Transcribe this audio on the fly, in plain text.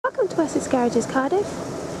Wessex Garages, Cardiff.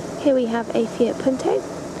 Here we have a Fiat Punto.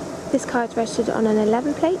 This car is registered on an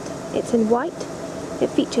 11 plate. It's in white. It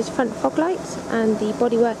features front fog lights and the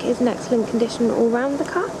bodywork is in excellent condition all round the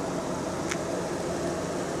car.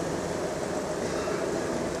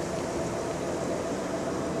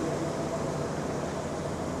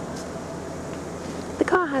 The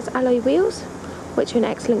car has alloy wheels, which are in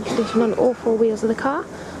excellent condition on all four wheels of the car,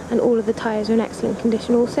 and all of the tyres are in excellent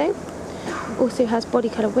condition also. Also has body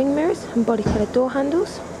colour wing mirrors and body colour door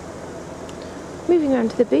handles. Moving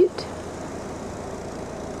around to the boot.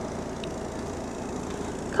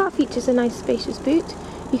 The car features a nice spacious boot.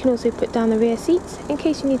 You can also put down the rear seats in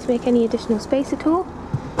case you need to make any additional space at all.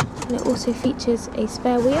 And it also features a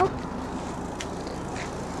spare wheel.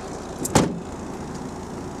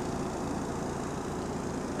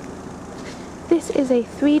 This is a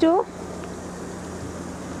 3-door.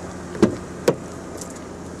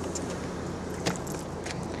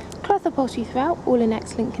 Cloth upholstery throughout, all in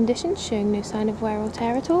excellent condition, showing no sign of wear or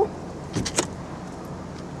tear at all.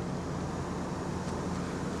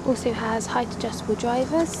 Also has height adjustable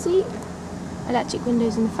driver's seat, electric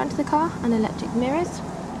windows in the front of the car and electric mirrors.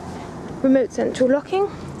 Remote central locking.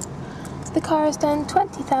 The car has done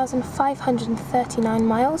 20,539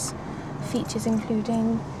 miles. Features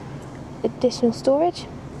including additional storage,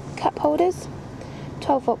 cup holders,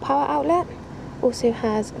 12-volt power outlet. Also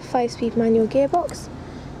has a 5-speed manual gearbox.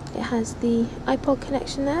 It has the iPod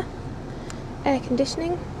connection there, air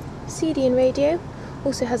conditioning, CD and radio.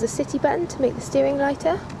 Also has a city button to make the steering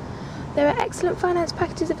lighter. There are excellent finance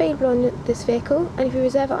packages available on this vehicle, and if you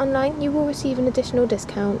reserve it online you will receive an additional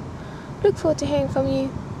discount. Look forward to hearing from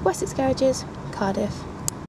you. Wessex Garages, Cardiff.